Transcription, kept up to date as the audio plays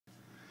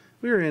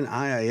We're in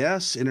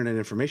IIS, Internet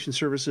Information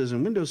Services,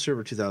 and Windows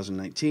Server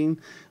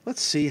 2019. Let's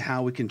see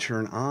how we can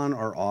turn on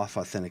or off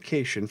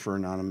authentication for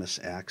anonymous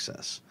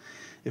access.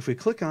 If we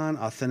click on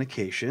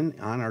authentication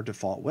on our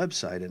default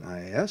website in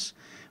IIS,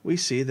 we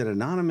see that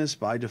anonymous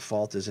by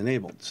default is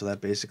enabled. So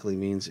that basically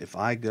means if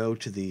I go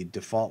to the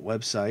default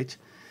website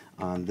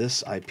on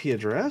this IP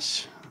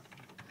address,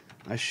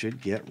 I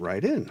should get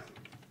right in.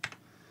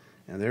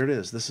 And there it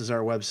is. This is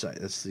our website.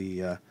 That's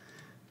the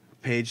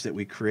page that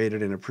we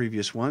created in a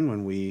previous one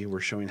when we were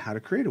showing how to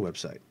create a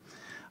website.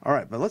 All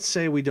right, but let's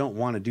say we don't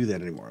want to do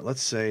that anymore.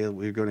 Let's say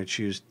we're going to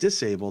choose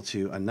disable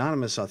to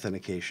anonymous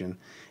authentication,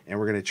 and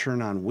we're going to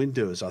turn on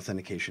Windows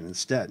authentication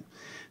instead.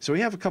 So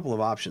we have a couple of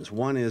options.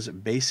 One is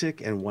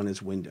basic and one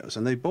is Windows,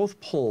 and they both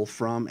pull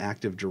from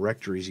Active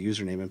Directory's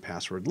username and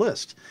password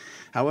list.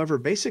 However,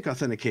 basic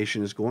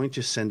authentication is going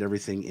to send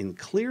everything in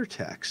clear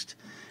text,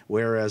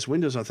 whereas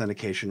Windows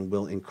authentication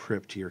will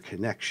encrypt your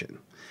connection,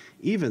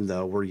 even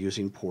though we're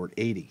using port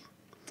 80.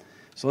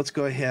 So let's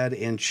go ahead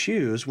and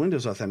choose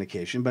Windows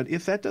authentication, but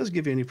if that does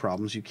give you any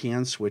problems, you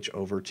can switch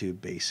over to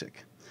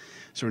basic.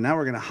 So now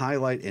we're going to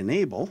highlight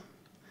enable,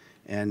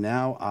 and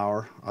now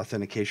our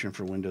authentication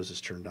for Windows is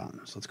turned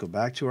on. So let's go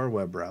back to our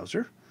web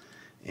browser,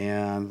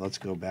 and let's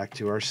go back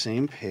to our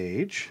same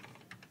page.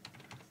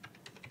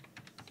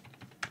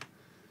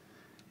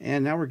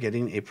 And now we're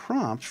getting a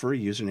prompt for a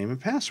username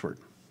and password.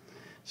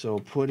 So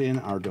put in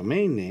our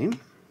domain name,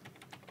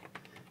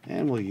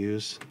 and we'll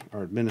use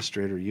our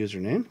administrator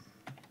username.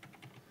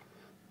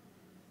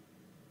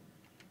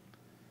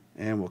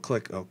 And we'll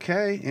click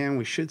OK, and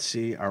we should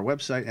see our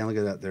website, and look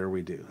at that, there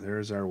we do.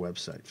 There's our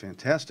website.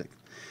 Fantastic.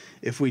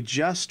 If we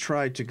just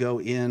tried to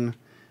go in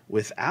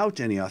without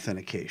any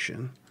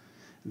authentication,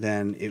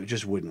 then it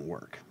just wouldn't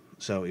work.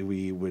 So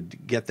we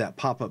would get that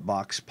pop-up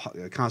box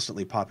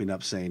constantly popping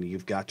up saying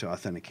you've got to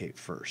authenticate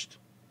first.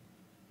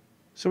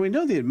 So we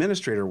know the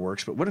administrator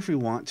works, but what if we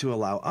want to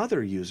allow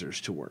other users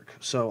to work?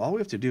 So all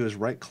we have to do is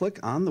right-click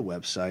on the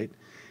website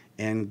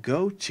and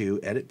go to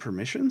Edit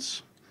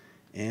Permissions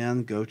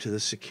and go to the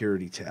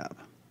Security tab.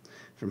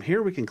 From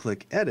here we can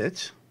click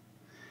Edit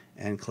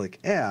and click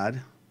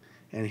Add,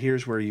 and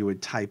here's where you would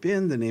type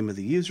in the name of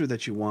the user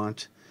that you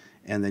want,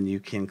 and then you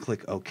can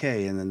click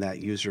OK, and then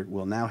that user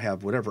will now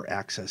have whatever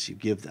access you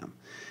give them.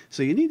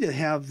 So you need to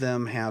have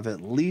them have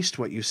at least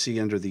what you see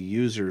under the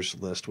users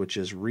list, which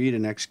is read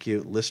and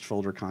execute, list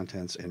folder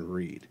contents, and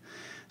read.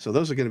 So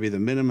those are going to be the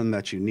minimum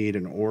that you need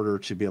in order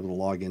to be able to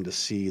log in to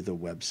see the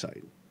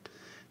website.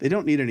 They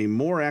don't need any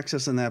more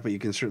access than that, but you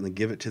can certainly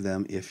give it to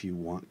them if you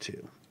want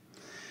to.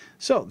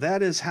 So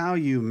that is how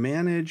you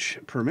manage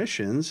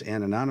permissions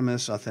and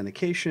anonymous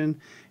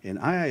authentication in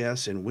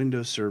IIS and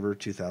Windows Server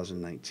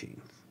 2019.